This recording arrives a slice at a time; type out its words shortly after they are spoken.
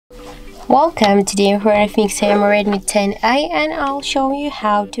Welcome to the REDMI 10A, and I'll show you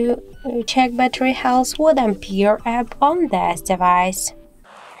how to check battery health with Ampere app on this device.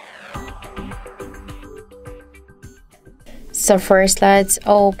 So first let's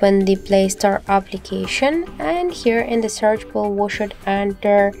open the Play Store application, and here in the search bar we should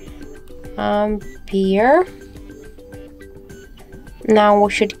enter Ampere. Now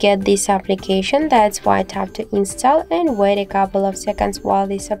we should get this application, that's why tap to install and wait a couple of seconds while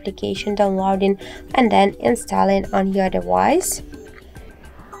this application downloading and then installing on your device.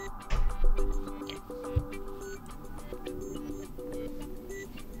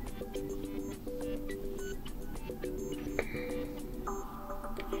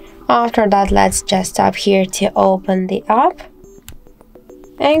 After that, let's just tap here to open the app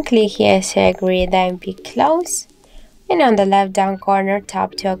and click here to agree, then pick close. And on the left down corner,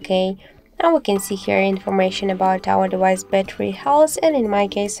 tap to OK. Now we can see here information about our device battery health, and in my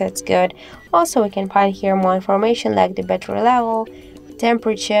case that's good. Also we can find here more information like the battery level,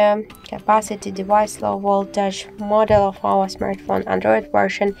 temperature, capacity, device low voltage, model of our smartphone, Android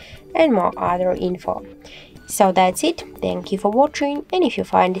version, and more other info. So that's it. Thank you for watching, and if you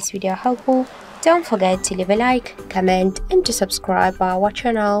find this video helpful, don't forget to leave a like, comment and to subscribe our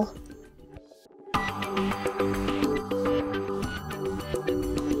channel.